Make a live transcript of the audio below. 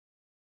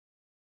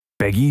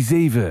Peggy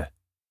 7.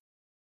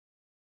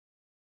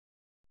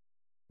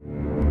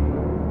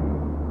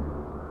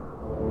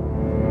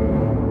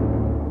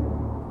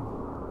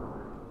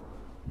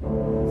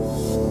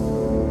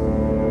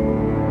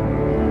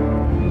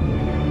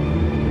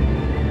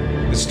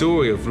 The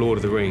story of Lord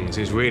of the Rings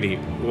is really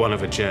one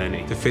of a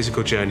journey. The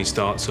physical journey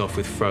starts off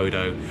with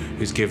Frodo,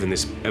 who's given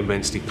this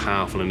immensely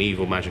powerful and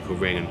evil magical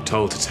ring and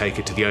told to take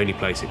it to the only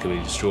place it can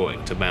be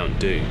destroyed, to Mount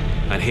Doom.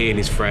 And he and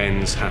his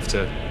friends have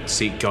to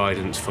seek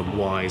guidance from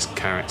wise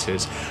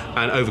characters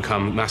and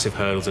overcome massive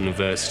hurdles and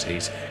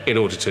adversities in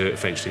order to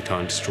eventually try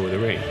and destroy the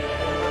ring.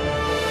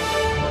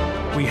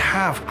 We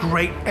have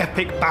great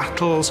epic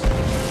battles,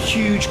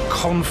 huge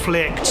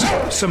conflict,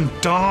 some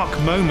dark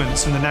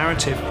moments in the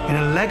narrative. In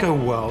a Lego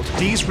world,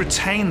 these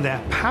retain their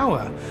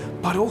power,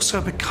 but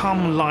also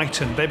become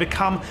lightened. They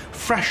become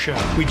fresher.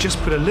 We just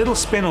put a little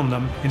spin on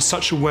them in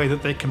such a way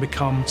that they can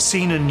become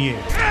seen and new.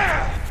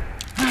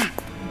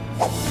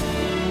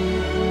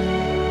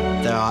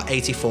 There are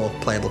 84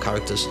 playable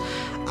characters,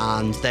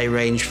 and they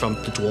range from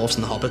the dwarves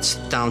and the hobbits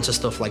down to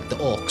stuff like the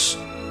orcs.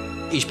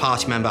 Each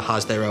party member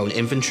has their own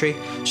inventory,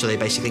 so they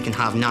basically can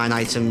have 9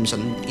 items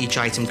and each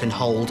item can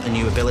hold a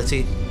new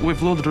ability.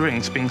 With Lord of the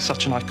Rings being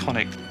such an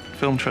iconic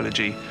film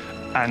trilogy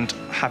and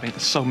having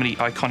so many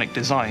iconic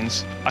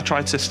designs, I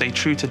tried to stay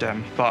true to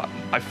them, but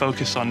I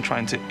focused on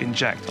trying to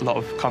inject a lot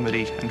of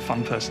comedy and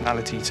fun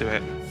personality to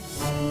it.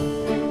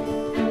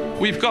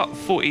 We've got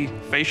 40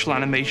 facial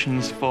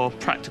animations for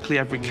practically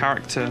every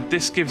character.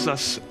 This gives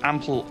us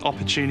ample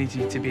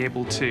opportunity to be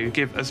able to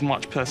give as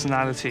much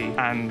personality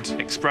and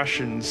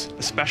expressions,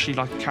 especially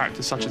like a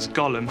character such as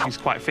Gollum, who's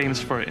quite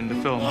famous for it in the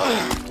films.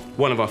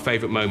 One of our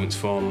favourite moments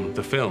from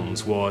the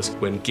films was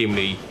when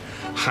Gimli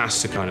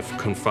has to kind of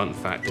confront the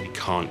fact that he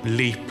can't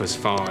leap as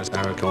far as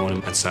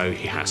Aragorn, and so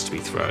he has to be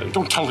thrown.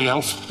 Don't tell the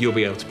elf. You'll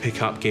be able to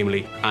pick up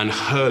Gimli and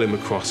hurl him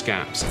across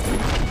gaps.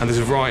 And there's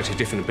a variety of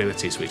different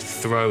abilities which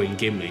throwing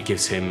Gimli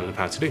gives him the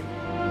power to do.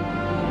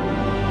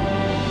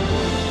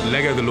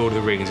 LEGO The Lord of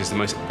the Rings is the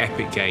most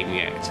epic game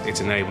yet. It's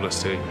enabled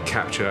us to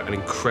capture an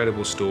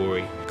incredible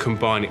story,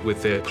 combine it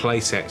with the play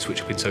sets which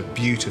have been so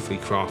beautifully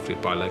crafted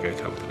by LEGO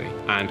Company,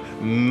 and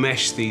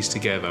mesh these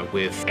together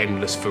with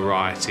endless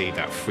variety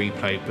that free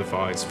play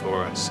provides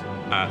for us.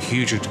 A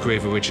huge degree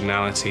of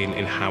originality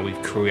in how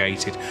we've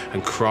created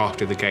and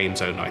crafted the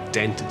game's own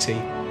identity.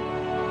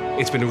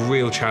 It's been a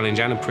real challenge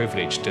and a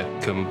privilege to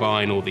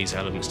combine all these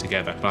elements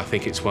together, but I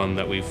think it's one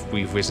that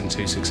we've risen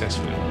to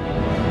successfully.